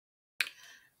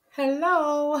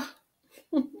Hello.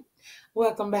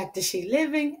 Welcome back to She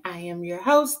Living. I am your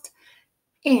host,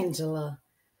 Angela.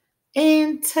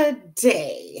 And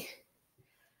today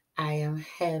I am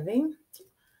having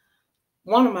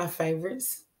one of my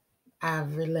favorites.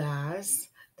 I've realized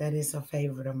that it's a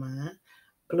favorite of mine,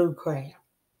 blue crab.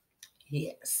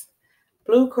 Yes,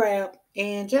 blue crab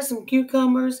and just some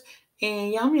cucumbers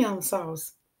and yum yum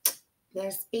sauce.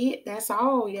 That's it. That's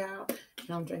all, y'all. And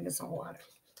I'm drinking some water.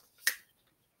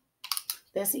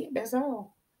 That's it. That's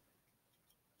all.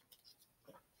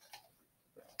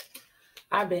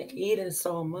 I've been eating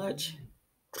so much.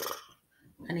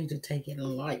 I need to take it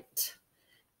light.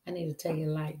 I need to take it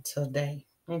light today.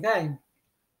 Okay.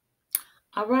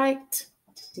 All right.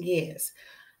 Yes.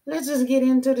 Let's just get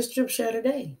into the scripture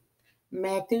today.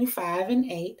 Matthew 5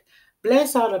 and 8.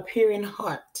 Blessed are the pure in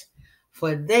heart,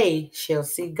 for they shall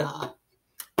see God.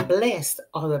 Blessed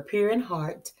are the pure in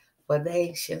heart, for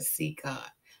they shall see God.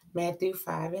 Matthew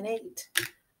 5 and 8.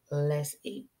 Let's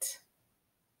eat.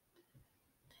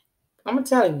 I'm going to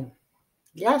tell you,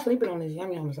 y'all sleeping on this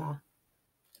yum yum sauce.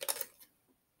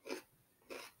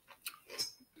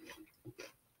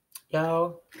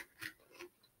 Y'all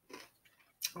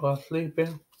are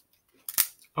sleeping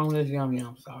on this yum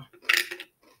yum sauce.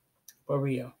 For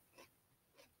real.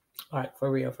 Like, for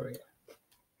real, for real.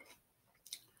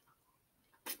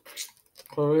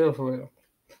 For real, for real.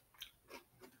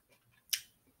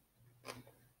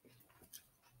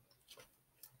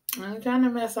 I ain't trying to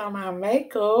mess up my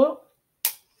makeup.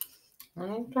 I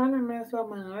ain't trying to mess up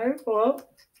my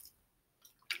makeup.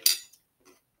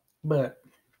 But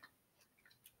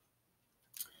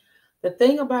the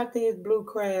thing about these blue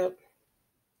crab,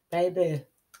 baby,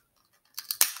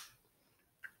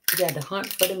 you got to hunt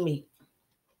for the meat.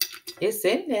 It's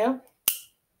in there,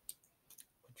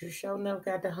 but you sure never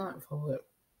got to hunt for it.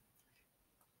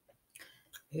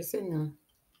 It's in there.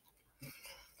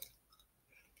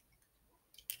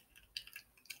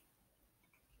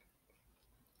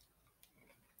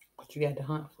 But you got to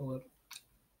hunt for it.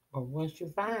 But once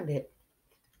you find it,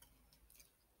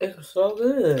 it's so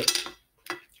good.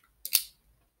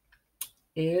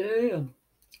 It is.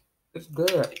 It's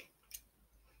good.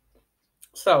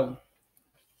 So,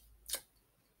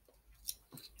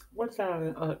 what's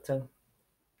y'all up to?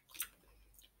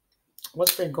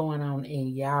 What's been going on in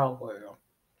y'all world?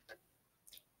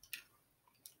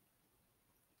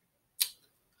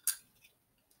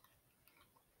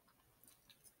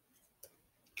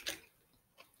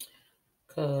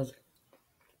 Because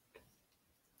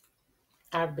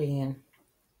I've been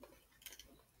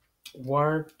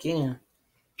working.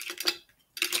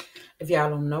 If y'all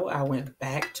don't know, I went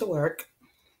back to work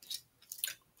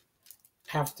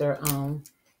after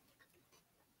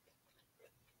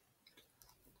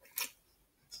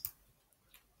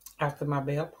after my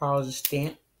Bell palsy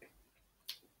stint.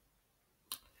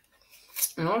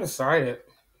 And I'm excited.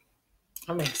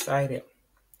 I'm excited.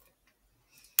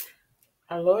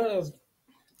 I love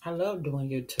I love doing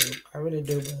YouTube. I really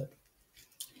do, but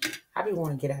I be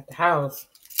wanting to get out the house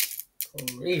for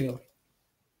real.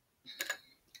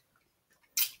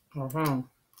 Uh-huh. I'm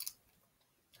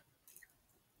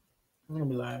gonna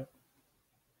be like,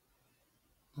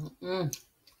 I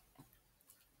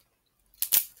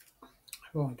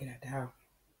want to get out the house.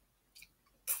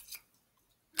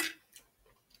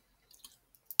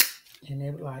 And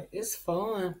they be like, it's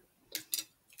fun.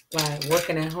 Like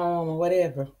working at home or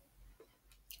whatever.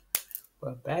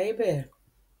 But baby,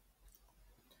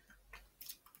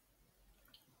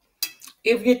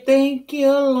 if you think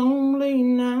you're lonely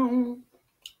now,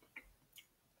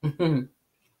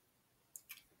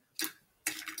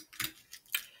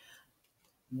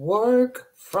 work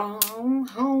from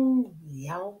home,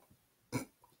 y'all. I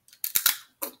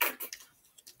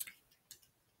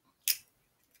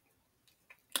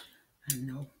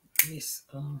know this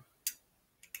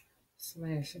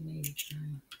smashing these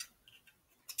things.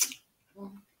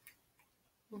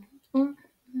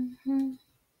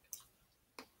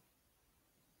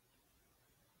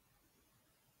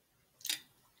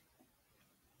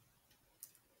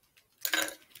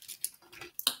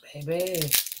 Baby,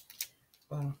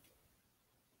 well,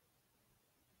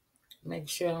 make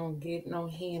sure I don't get no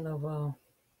hint of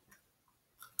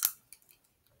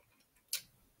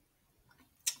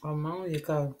ammonia,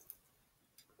 because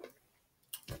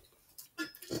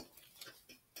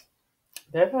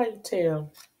that's how you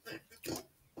tell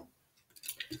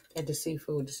that the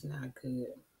seafood is not good.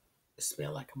 It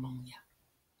smells like ammonia.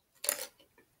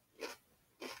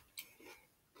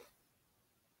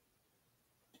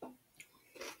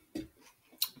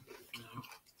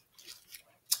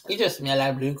 You just smell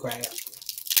like blue crab.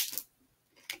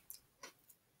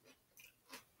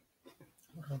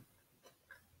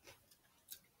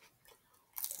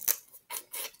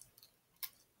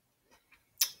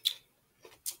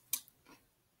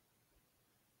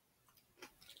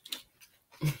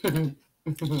 Because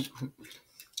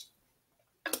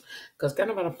can't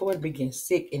nobody afford to be getting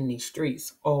sick in these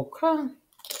streets. Okay.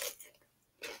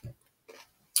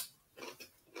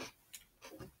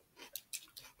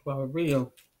 For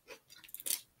real.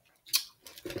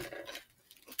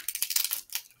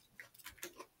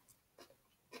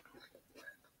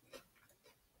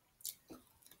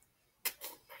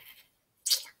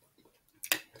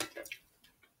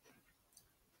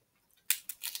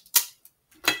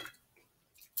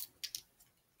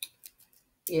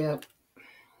 Yep.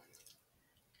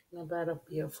 Nobody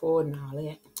be affording all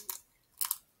that.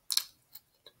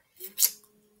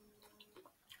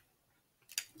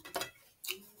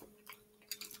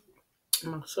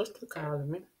 My sister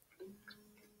calling me.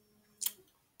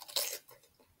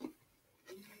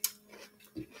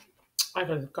 I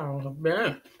gotta call her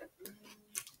back.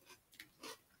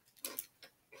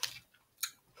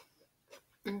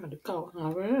 I gotta call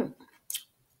her back.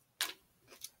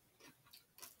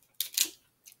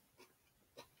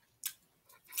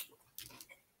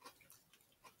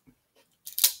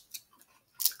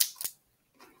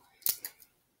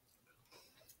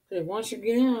 Say, once you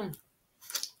get in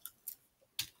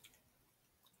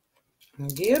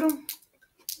and get them,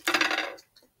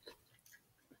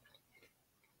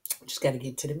 just gotta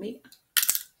get to the meat.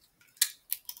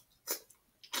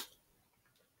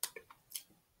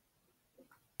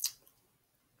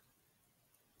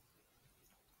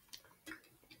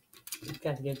 You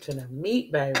gotta get to the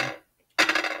meat, baby.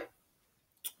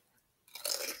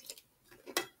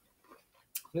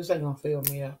 This ain't gonna fill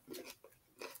me up.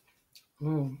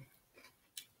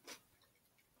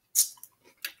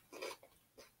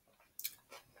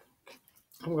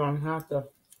 I'm gonna have to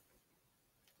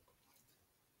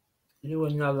do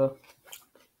another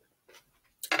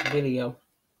video.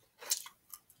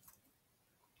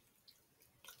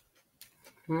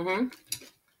 Mm-hmm.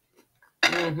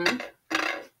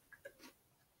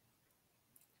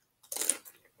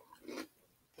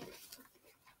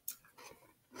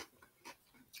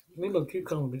 These little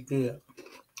cucumbers be good.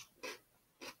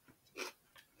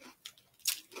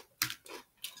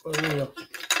 For real.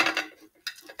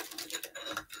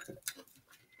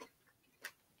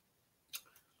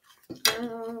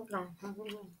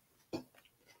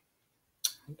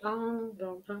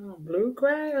 Blue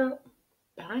crab.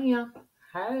 Damn.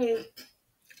 Hey.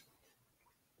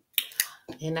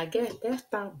 And I guess that's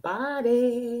the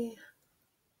body.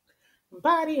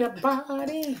 Body a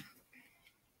body.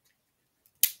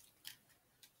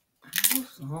 I know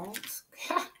songs.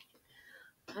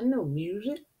 I know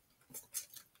music.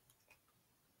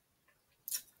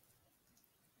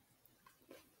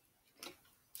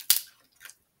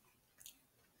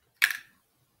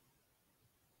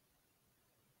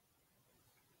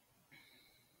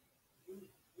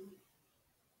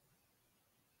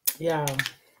 Y'all,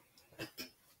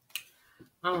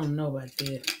 I don't know about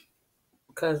this.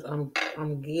 Because I'm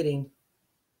getting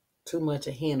too much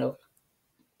a hint of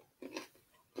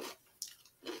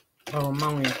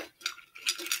ammonia.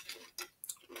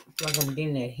 Like I'm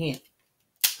getting that hint.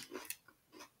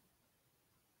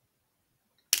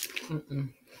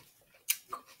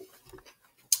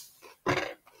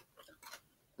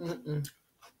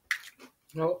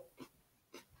 Nope.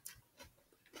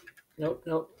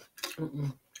 Nope.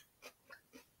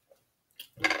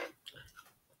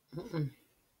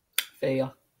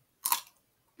 Fail.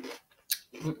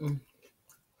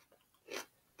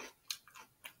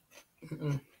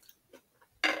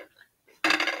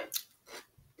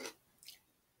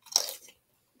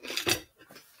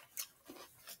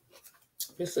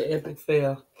 It's an epic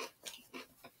fail.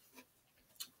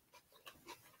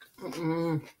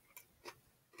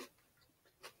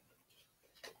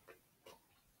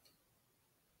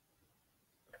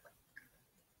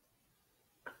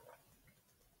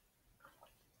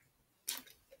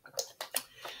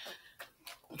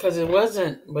 Because it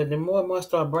wasn't, but the more and more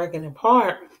start breaking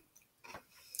apart.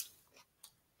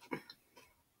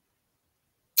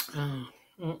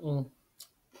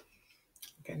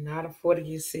 Cannot afford to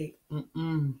get sick.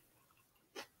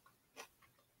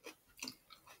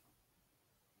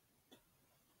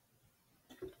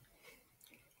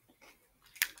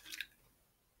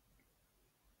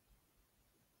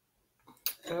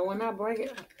 So when I break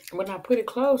it, when I put it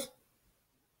close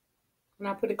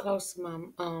to my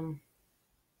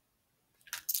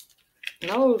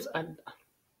nose,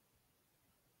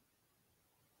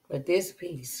 but this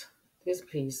piece is.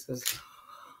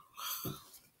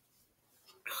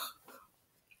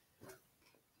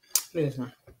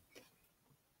 Listen,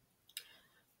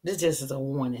 this just is a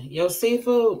warning. Your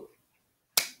seafood,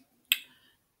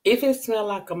 if it smells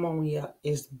like ammonia,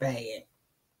 it's bad.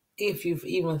 If you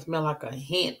even smell like a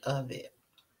hint of it,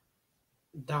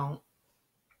 don't.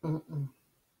 Mm-mm.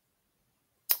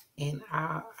 And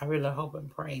I really hope and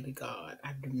pray to God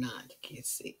I do not get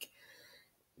sick.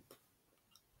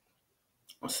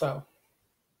 So,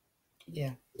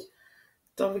 yeah.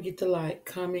 Don't forget to like,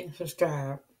 comment,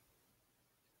 subscribe,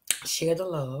 share the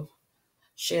love,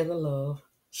 share the love,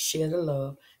 share the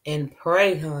love, and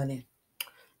pray, honey,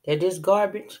 that this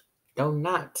garbage do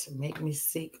not make me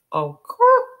sick. Oh,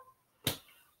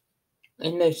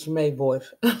 and that's May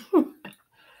voice.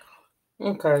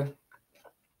 Okay.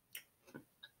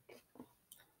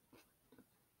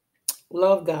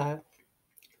 Love God,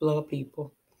 love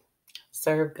people,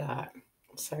 serve God,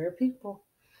 serve people.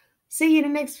 See you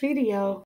in the next video.